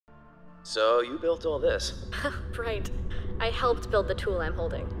So you built all this? Right. I helped build the tool I'm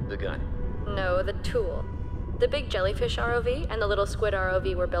holding. The gun? No, the tool. The big jellyfish ROV and the little squid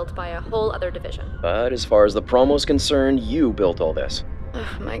ROV were built by a whole other division. But as far as the promo's concerned, you built all this.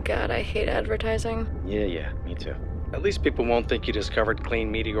 Oh my god, I hate advertising. Yeah, me too. At least people won't think you discovered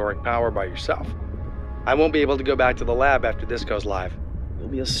clean meteoric power by yourself. I won't be able to go back to the lab after this goes live. You'll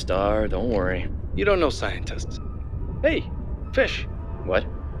be a star, don't worry. You don't know scientists. Hey, fish. What?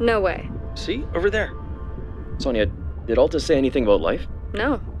 No way. See, over there. Sonia, did Alta say anything about life?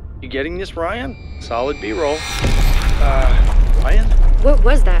 No. You getting this, Ryan? Solid B-roll. Ryan? What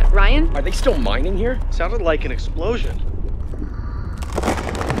was that, Ryan? Are they still mining here? Sounded like an explosion.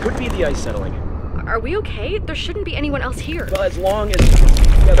 Could be the ice settling. Are we okay? There shouldn't be anyone else here. Well, as long as we're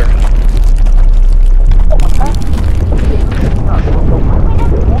together.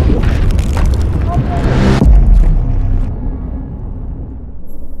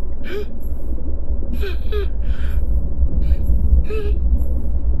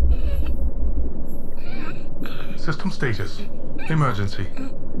 System status. Emergency.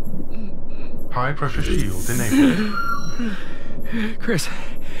 High pressure shield enabled. Chris,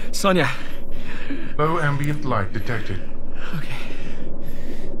 Sonia. Low ambient light detected. Okay.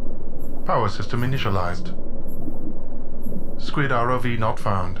 Power system initialized. Squid ROV not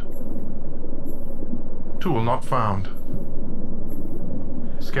found. Tool not found.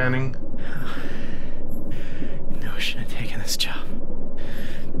 Scanning. No, I shouldn't have taken this job.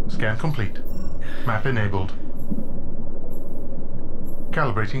 Scan complete. Map enabled.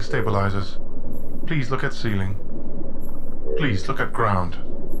 Calibrating stabilizers. Please look at ceiling. Please look at ground.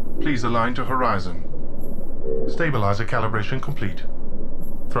 Please align to horizon. Stabilizer calibration complete.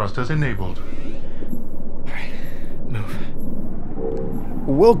 Thrusters enabled. Alright, move.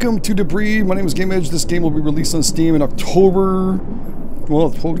 Welcome to Debris. My name is GameEdged. This game will be released on Steam in October. Well,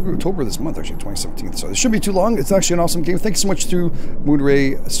 October this month, actually, 2017. So it shouldn't be too long. It's actually an awesome game. Thank you so much to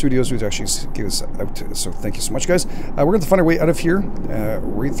Moonray Studios, who actually gave us out to. So thank you so much, guys. We're going to find our way out of here,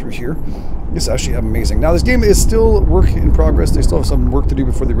 right through here. It's actually amazing. Now, this game is still work in progress. They still have some work to do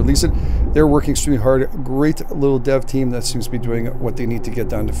before they release it. They're working extremely hard. Great little dev team that seems to be doing what they need to get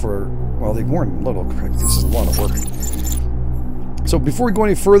done for, well, they weren't little. This is a lot of work. So before we go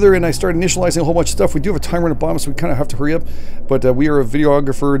any further and I start initializing a whole bunch of stuff, we do have a timer in the bottom, so we kind of have to hurry up. But we are a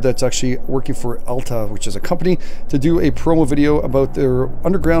videographer that's actually working for Alta, which is a company, to do a promo video about their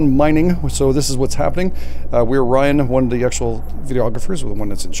underground mining. So this is what's happening. We're Ryan, one of the actual videographers, the one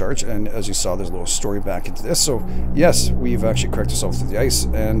that's in charge. And as you saw, there's a little story back into this. So yes, we've actually cracked ourselves through the ice.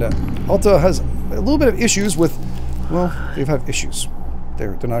 And Alta has a little bit of issues with, well, they've had issues.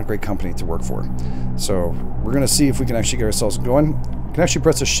 They're not a great company to work for. So we're going to see if we can actually get ourselves going. You can actually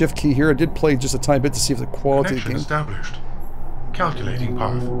press the shift key here. I did play just a tiny bit to see if the quality of the game... established. Calculating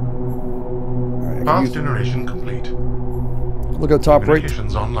path. Right, Path generation complete. Look at the top right.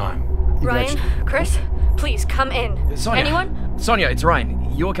 Communications online. Ryan, Chris, please come in. Sonia. Anyone? Sonia, it's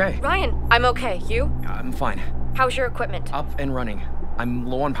Ryan. You okay? Ryan, I'm okay. You? I'm fine. How's your equipment? Up and running. I'm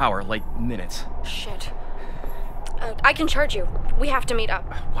low on power, like minutes. Shit. I can charge you. We have to meet up.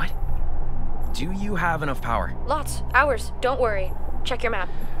 What? Do you have enough power? Lots. Hours. Don't worry. Check your map.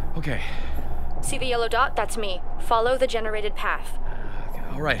 Okay. See the yellow dot? That's me. Follow the generated path.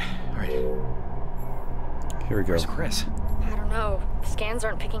 Alright. Here we go. Where's Chris? I don't know. Scans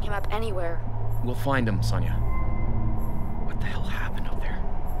aren't picking him up anywhere. We'll find him, Sonia. What the hell happened out there?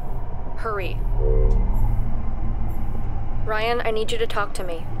 Hurry. Ryan, I need you to talk to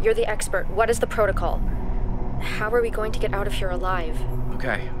me. You're the expert. What is the protocol? How are we going to get out of here alive?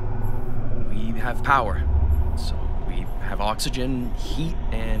 Okay. We have power. So we have oxygen, heat,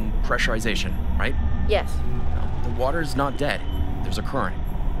 and pressurization, right? Yes. No, the water's not dead. There's a current.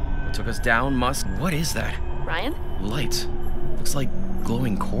 What took us down must... What is that? Ryan? Lights. Looks like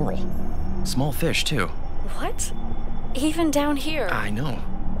glowing coral. Small fish, too. What? Even down here? I know.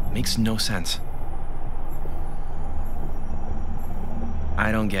 Makes no sense.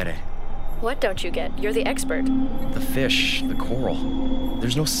 I don't get it. What don't you get? You're the expert. The fish, the coral.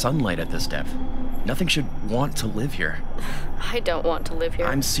 There's no sunlight at this depth. Nothing should want to live here. I don't want to live here.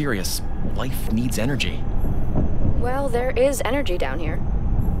 I'm serious. Life needs energy. Well, there is energy down here.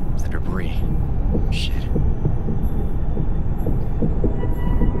 The debris. Shit.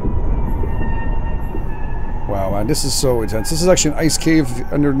 Wow, man, this is so intense. This is actually an ice cave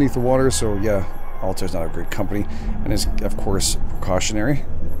underneath the water, so yeah, Alta's not a great company, and is, of course, precautionary.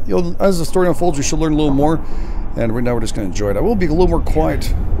 As the story unfolds, we should learn a little more, and right now we're just going to enjoy it. I will be a little more quiet.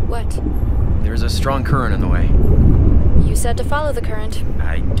 What? There's a strong current in the way. You said to follow the current.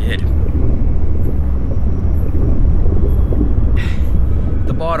 I did.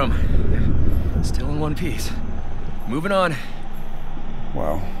 The bottom. Still in one piece. Moving on.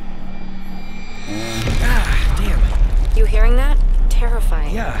 Wow. Ah, damn. You hearing that?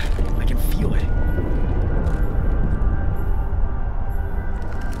 Terrifying. Yeah, I can feel it.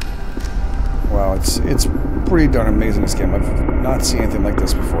 Wow, it's pretty darn amazing, this game. I've not seen anything like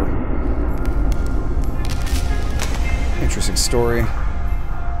this before. Interesting story.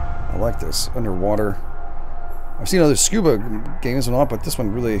 I like this. Underwater. I've seen other scuba games and all, but this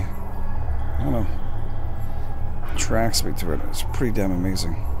one really, I don't know, attracts me to it. It's pretty damn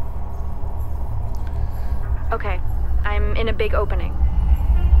amazing. Okay, I'm in a big opening.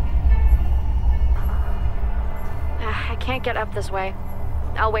 I can't get up this way.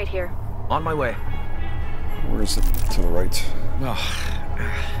 I'll wait here. On my way. Where is it? To the right.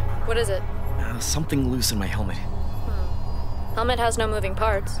 Oh, What is it? something loose in my helmet. Helmet has no moving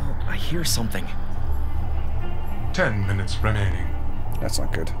parts. Oh, I hear something. 10 minutes remaining. That's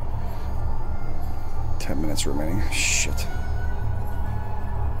not good. 10 minutes remaining. Shit.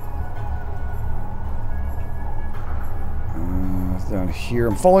 Down here.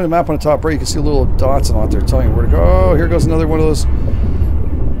 I'm following the map on the top right. You can see little dots and out there telling you where to go. Oh, here goes another one of those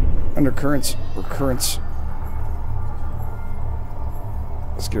undercurrents or currents.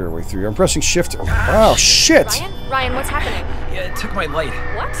 Let's get our way through. I'm pressing shift. Wow, shit! Ryan, what's happening? Yeah, it took my light.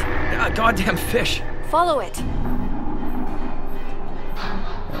 What? Goddamn fish. Follow it.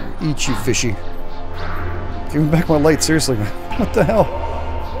 Eat you, fishy. Give me back my light, seriously, man. What the hell?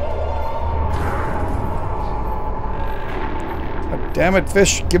 God damn it,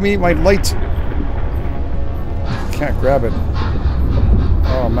 fish. Give me my light. Can't grab it.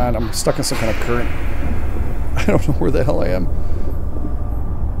 Oh, man, I'm stuck in some kind of current. I don't know where the hell I am.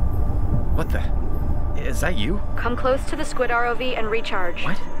 What the? Is that you? Come close to the squid ROV and recharge.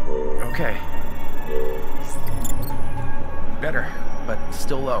 What? Okay. Better, but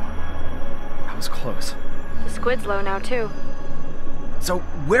still low. I was close. The squid's low now, too. So,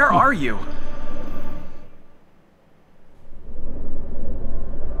 where are you?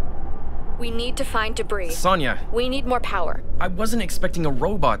 We need to find debris. Sonia, We need more power. I wasn't expecting a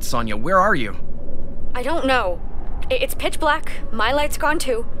robot, Sonia. Where are you? I don't know. It's pitch black. My light's gone,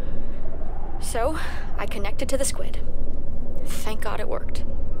 too. So, I connected to the squid. Thank God it worked.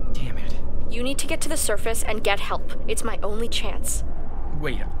 Damn it. You need to get to the surface and get help. It's my only chance.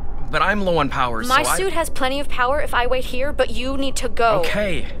 Wait, but I'm low on power, My so suit has plenty of power if I wait here, but you need to go.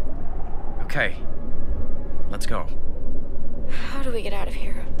 Okay. Okay. Let's go. How do we get out of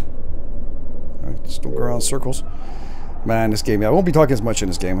here? Alright, just don't go around in circles. Man, this game, I won't be talking as much in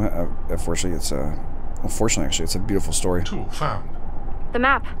this game. Unfortunately, actually, it's a beautiful story. Tool found. The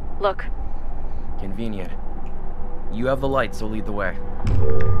map. Look. Convenient. You have the light, so lead the way.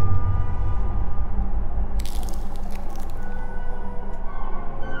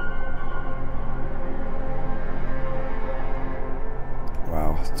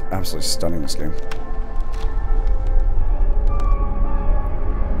 Wow, it's absolutely stunning, this game.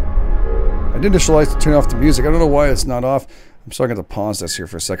 I did initialize to turn off the music. I don't know why it's not off. I'm sorry, I'm going to pause this here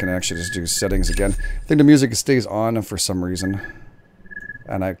for a second and actually just do settings again. I think the music stays on for some reason.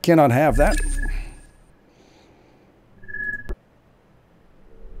 And I cannot have that.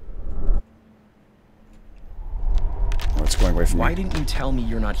 Oh, it's going away from me. Why didn't you tell me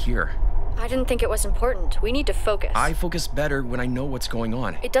you're not here? I didn't think it was important. We need to focus. I focus better when I know what's going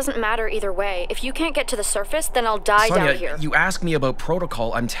on. It doesn't matter either way. If you can't get to the surface, then I'll die Sonia, down here. you ask me about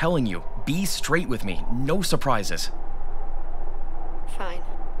protocol, I'm telling you. Be straight with me. No surprises. Fine.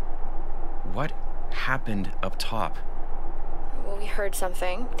 What happened up top? Well, we heard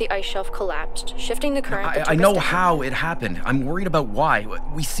something. The ice shelf collapsed, shifting the current. that I took know us down. how it happened. I'm worried about why.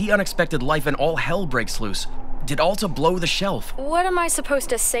 We see unexpected life and all hell breaks loose. Did Alta blow the shelf? What am I supposed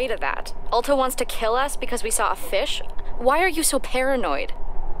to say to that? Alta wants to kill us because we saw a fish? Why are you so paranoid?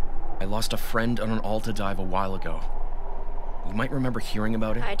 I lost a friend on an Alta dive a while ago. You might remember hearing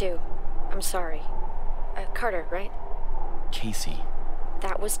about it. I do. I'm sorry. Carter, right? Casey.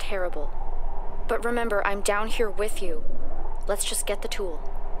 That was terrible. But remember, I'm down here with you. Let's just get the tool.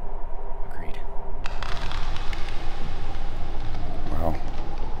 Agreed. Wow.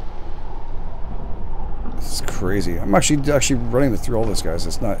 This is crazy. I'm actually running through all this, guys.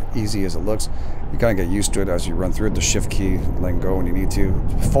 It's not easy as it looks. You kind of get used to it as you run through it. The shift key, letting go when you need to.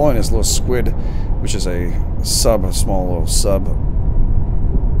 Following this little squid, which is a small little sub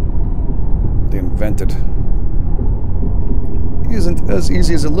they invented. Isn't as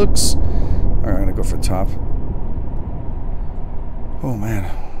easy as it looks. Alright, I'm gonna go for the top. Oh man.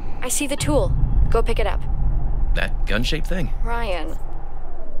 I see the tool. Go pick it up. That gun-shaped thing? Ryan,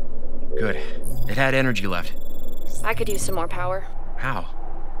 Good. It had energy left. I could use some more power. How?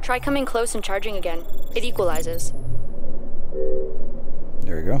 Try coming close and charging again. It equalizes.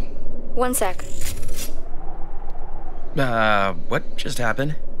 There you go. 1 sec. What just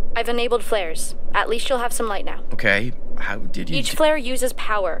happened? I've enabled flares. At least you'll have some light now. Okay, how did you... Each flare uses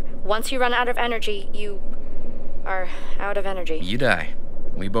power. Once you run out of energy, you are out of energy. You die.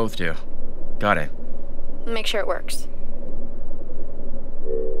 We both do. Got it. Make sure it works.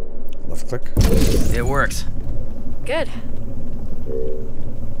 Left click. It works. Good.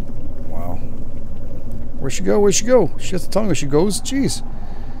 Wow. Where'd she go? Where'd she go? She has to tell me where she goes. Jeez.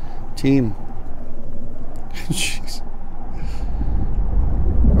 Team. Jeez.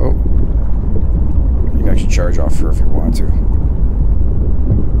 Oh. You can actually charge off her if you want to.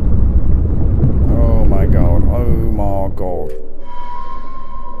 Oh my god. Oh my god.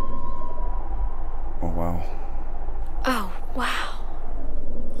 Oh wow. Oh, wow.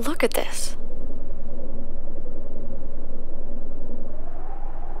 Look at this.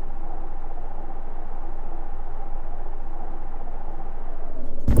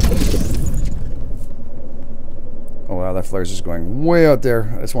 Oh wow, that flare's just going way out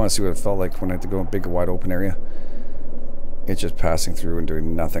there. I just want to see what it felt like when I had to go in a big, wide open area. It's just passing through and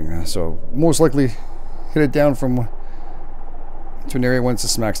doing nothing. So most likely hit it down from to an area. Once it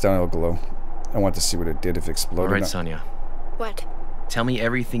smacks down, it'll glow. I want to see what it did if it exploded. All right, Sonia. What? Tell me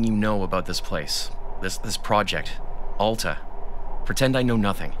everything you know about this place. This project. Alta. Pretend I know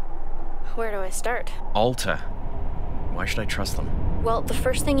nothing. Where do I start? Alta. Why should I trust them? Well, the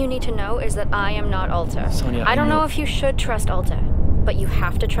first thing you need to know is that I am not Alta. Sonia, I don't know if you should trust Alta, but you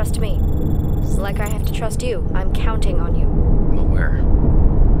have to trust me. Like I have to trust you. I'm counting on you. I'm aware.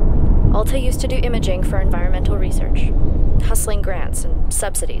 Alta used to do imaging for environmental research. Hustling grants and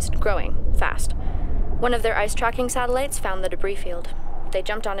subsidies, growing fast. One of their ice tracking satellites found the debris field. They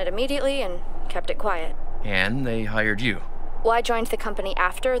jumped on it immediately and kept it quiet. And they hired you. Well, I joined the company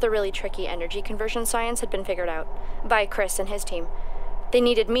after the really tricky energy conversion science had been figured out by Chris and his team. They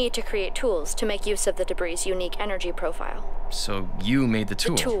needed me to create tools to make use of the debris' unique energy profile. So you made the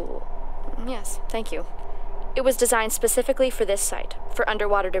tool? The tool. Yes, thank you. It was designed specifically for this site, for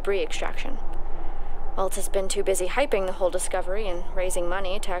underwater debris extraction. Alta's been too busy hyping the whole discovery and raising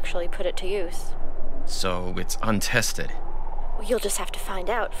money to actually put it to use. So it's untested? Well, you'll just have to find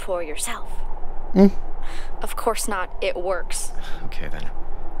out for yourself. Of course not. It works. Okay, then.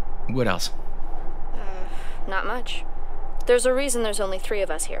 What else? Not much. There's a reason there's only 3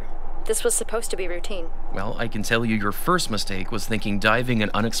 of us here. This was supposed to be routine. Well, I can tell you your first mistake was thinking diving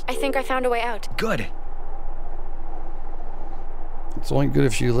and I think I found a way out. Good! It's only good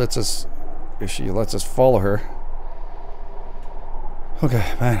if she lets us follow her.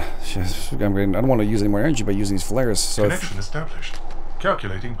 Okay, man. I don't want to use any more energy by using these flares. So Connection established.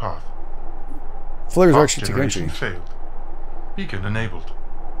 Calculating path. flares are Path actually take generation energy. failed. Beacon enabled.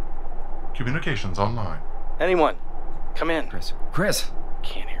 Communications online. Anyone? Come in. Chris!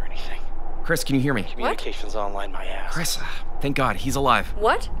 Can't hear anything. Chris, can you hear me? Communications online, my ass. Chris, thank God, he's alive.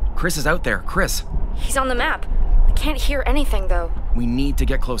 What? Chris is out there. Chris! He's on the map. I can't hear anything, though. We need to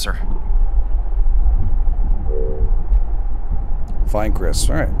get closer. Fine, Chris.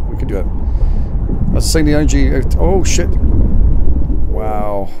 Alright, we can do it. Let's sing the energy. Oh, shit.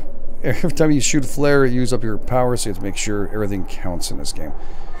 Wow. Every time you shoot a flare, you use up your power, so you have to make sure everything counts in this game.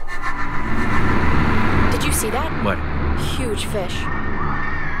 Did you see that? What? Huge fish.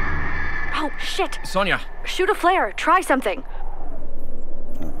 Oh, shit! Sonia! Shoot a flare. Try something.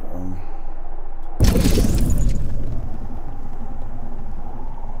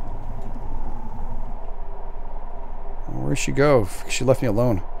 Where'd she go? She left me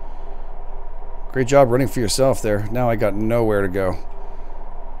alone. Great job running for yourself there. Now I got nowhere to go.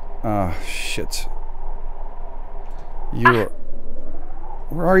 Ah, shit. You are...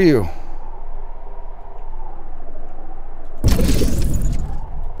 Where are you?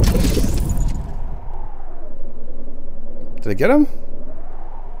 Did I get him?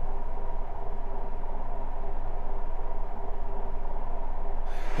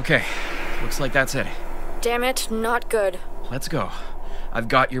 Okay, looks like that's it. Damn it, not good. Let's go. I've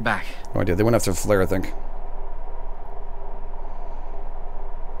got your back. No idea. They went after the flare, I think.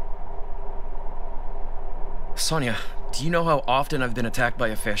 Sonia, do you know how often I've been attacked by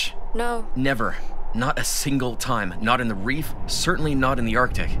a fish? No. Never. Not a single time. Not in the reef, certainly not in the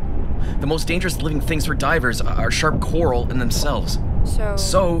Arctic. The most dangerous living things for divers are sharp coral in themselves.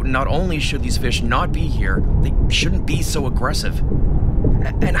 So, not only should these fish not be here, they shouldn't be so aggressive.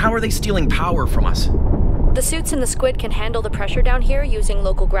 And how are they stealing power from us? the suits in the squid can handle the pressure down here using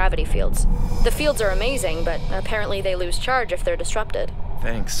local gravity fields. The fields are amazing, but apparently they lose charge if they're disrupted.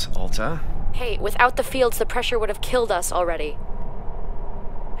 Thanks, Alta. Hey, without the fields, the pressure would have killed us already.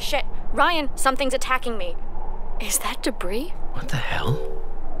 Shit. Ryan, something's attacking me. Is that debris? What the hell?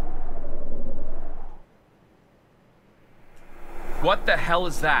 What the hell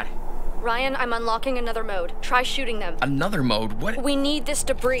is that? Ryan, I'm unlocking another mode. Try shooting them. Another mode? What? We need this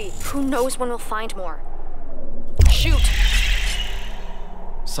debris. Who knows when we'll find more? Shoot!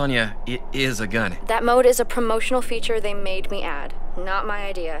 Sonia, it is a gun. That mode is a promotional feature they made me add. Not my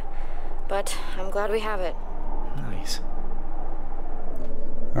idea. But I'm glad we have it. Nice.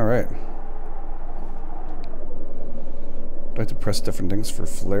 Alright. Do I have to press different things for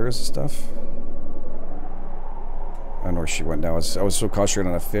flares and stuff? I don't know where she went now. I was so concentrated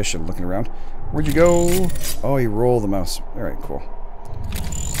on a fish and looking around. Where'd you go? Oh, you roll the mouse. Alright, cool.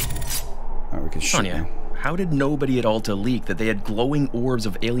 Alright, we can shoot Sonia, now. how did nobody at Alta leak that they had glowing orbs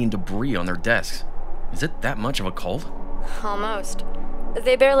of alien debris on their desks? Is it that much of a cult? Almost.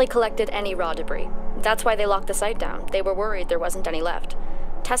 They barely collected any raw debris. That's why they locked the site down. They were worried there wasn't any left.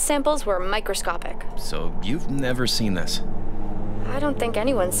 Test samples were microscopic. So you've never seen this? I don't think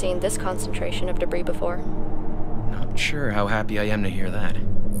anyone's seen this concentration of debris before. Not sure how happy I am to hear that.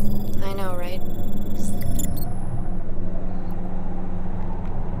 I know, right?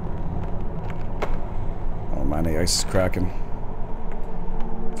 Oh man, the ice is cracking.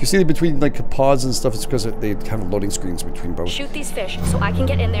 If you see between like pods and stuff, it's because they have loading screens between both. Shoot these fish so I can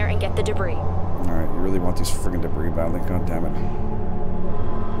get in there and get the debris. Alright, you really want these friggin' debris badly. God damn it.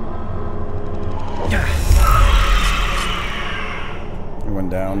 One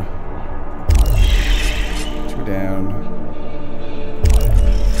down. Two down.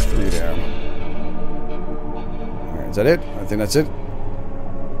 Three down. Alright, is that it? I think that's it.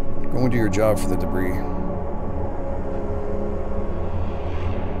 Go and do your job for the debris.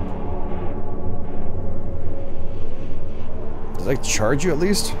 Does that charge you at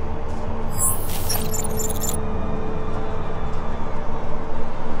least?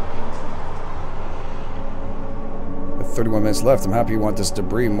 With 31 minutes left, I'm happy you want this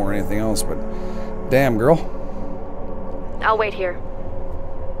debris more than anything else, but damn, girl. I'll wait here.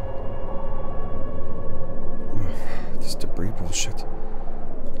 This debris bullshit.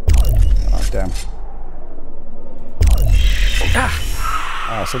 Oh, damn.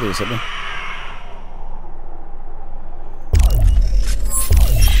 Ah, somebody just hit me.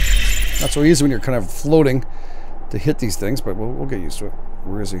 Not so easy when you're kind of floating to hit these things, but we'll get used to it.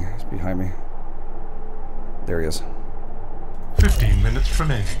 Where is he? He's behind me. There he is. 15 minutes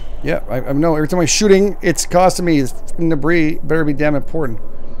remaining. Yeah, I know. Every time I'm shooting, it's costing me. This fucking debris better be damn important.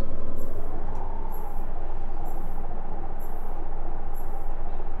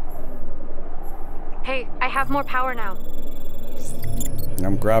 Hey, I have more power now.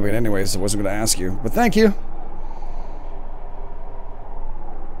 I'm grabbing it anyways. I wasn't going to ask you, but thank you.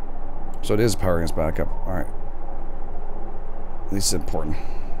 So it is powering us back up. Alright. At least it's important.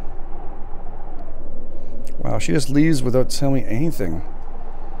 Wow, she just leaves without telling me anything.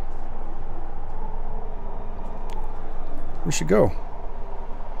 Where'd she go?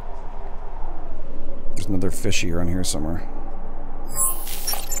 There's another fishy around here somewhere.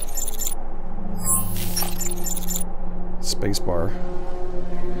 Spacebar.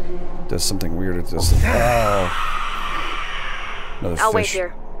 Does something weird. It does. Oh. Another fish. I'll wait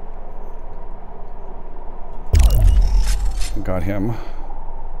here. Got him.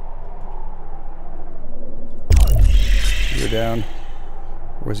 You're down.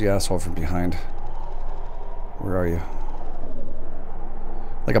 Where's the asshole from behind? Where are you?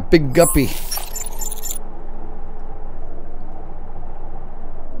 Like a big guppy.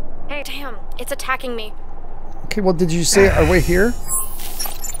 Hey, damn, it's attacking me. Okay, well, did you say our way here?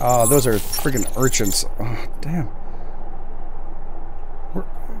 Oh, those are friggin' urchins. Oh, damn.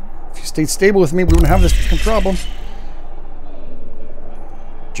 If you stayed stable with me, we wouldn't have this fucking problem.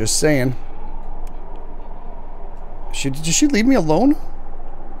 Just saying. Did she leave me alone?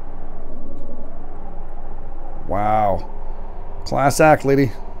 Wow. Class act,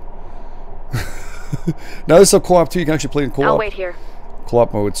 lady. Now this is a co-op too. You can actually play in co-op. I'll wait here.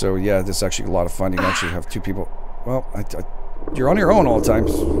 Co-op mode, so yeah, this is actually a lot of fun. You can actually have two people. Well, you're on your own all the time.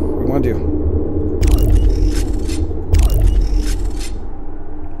 So what do you want to do?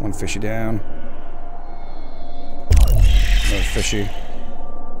 One fishy down. Another fishy.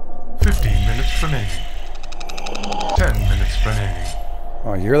 15 minutes remaining. 10 minutes remaining.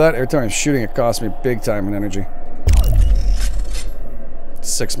 Oh, you hear that? Every time I'm shooting, it costs me big time in energy.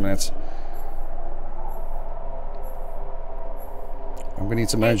 6 minutes. I'm gonna need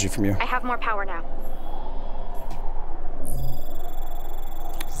some energy from you. I have more power now.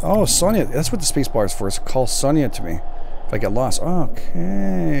 Oh, Sonia. That's what the space bar is for. It's call Sonia to me if I get lost.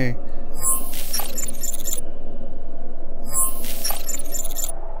 Okay.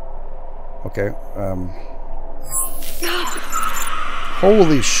 Okay.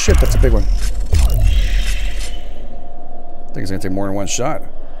 Holy shit, that's a big one. I think it's gonna take more than one shot.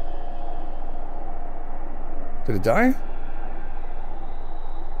 Did it die?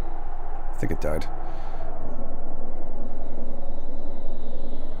 I think it died.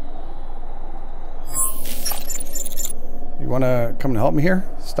 You wanna come and help me here?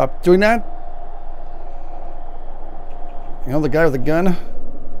 Stop doing that. You know the guy with the gun?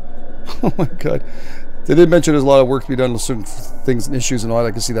 Oh my god. They did mention there's a lot of work to be done with certain things and issues and all that.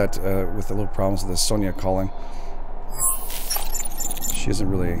 I can see that with the little problems with this Sonia calling. She isn't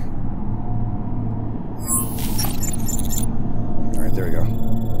really... Alright, there we go.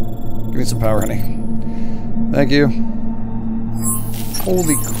 Give me some power, honey. Thank you.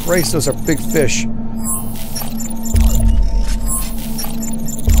 Holy Christ, those are big fish.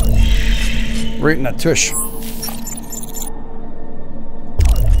 Right in that tush.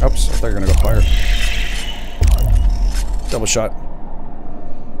 Oops, I thought you were gonna go higher. Double shot.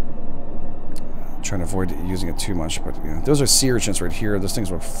 I'm trying to avoid using it too much, but yeah. Those are sea urchins right here. Those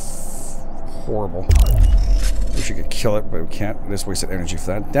things were horrible. Wish you could kill it, but we can't. I just wasted energy for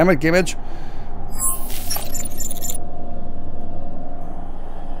that. Damn it, GameEdged.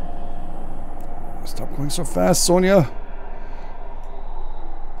 Stop going so fast, Sonia.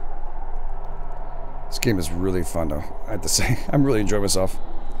 This game is really fun, though, I have to say. I'm really enjoying myself.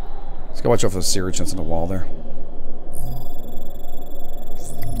 Let's go watch out for the sea urchins on the wall there.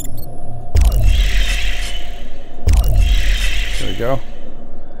 There we go.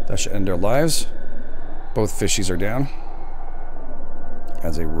 That should end their lives. Both fishies are down.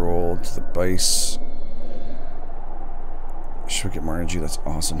 As they roll to the base. Should get more energy. That's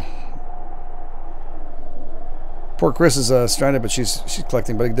awesome. Poor Chris is stranded, but she's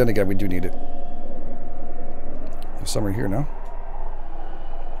collecting. But then again, we do need it. There's some right here now.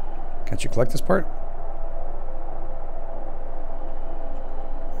 Can't you collect this part?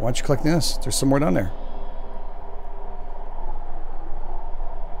 Why aren't you collecting this? There's some more down there.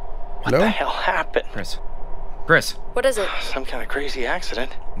 What the hell happened? Chris. What is it? Some kind of crazy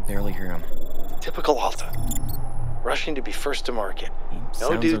accident. I barely hear him. Typical Alta. Rushing to be first to market.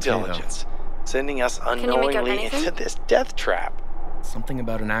 No due diligence. Sending us unknowingly into this death trap. Something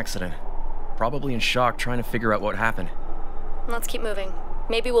about an accident. Probably in shock, trying to figure out what happened. Let's keep moving.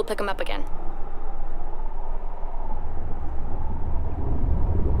 Maybe we'll pick him up again.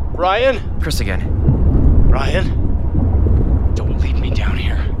 Ryan? Chris again. Ryan? Don't leave me down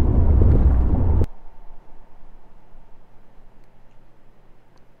here.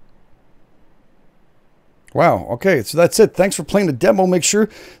 Wow, okay, so that's it. Thanks for playing the demo. Make sure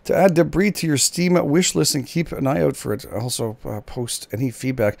to add Debris to your Steam wish list and keep an eye out for it. Also, post any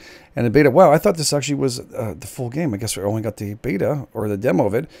feedback. And the beta, wow, I thought this actually was the full game. I guess we only got the beta, or the demo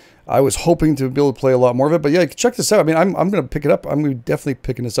of it. I was hoping to be able to play a lot more of it, but yeah, check this out. I mean, I'm going to pick it up. I'm definitely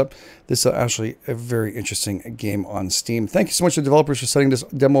picking this up. This is actually a very interesting game on Steam. Thank you so much to the developers for sending this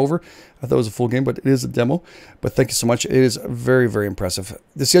demo over. I thought it was a full game, but it is a demo. But thank you so much. It is very, very impressive.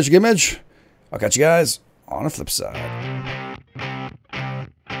 This is GameEdged. I'll catch you guys on the flip side.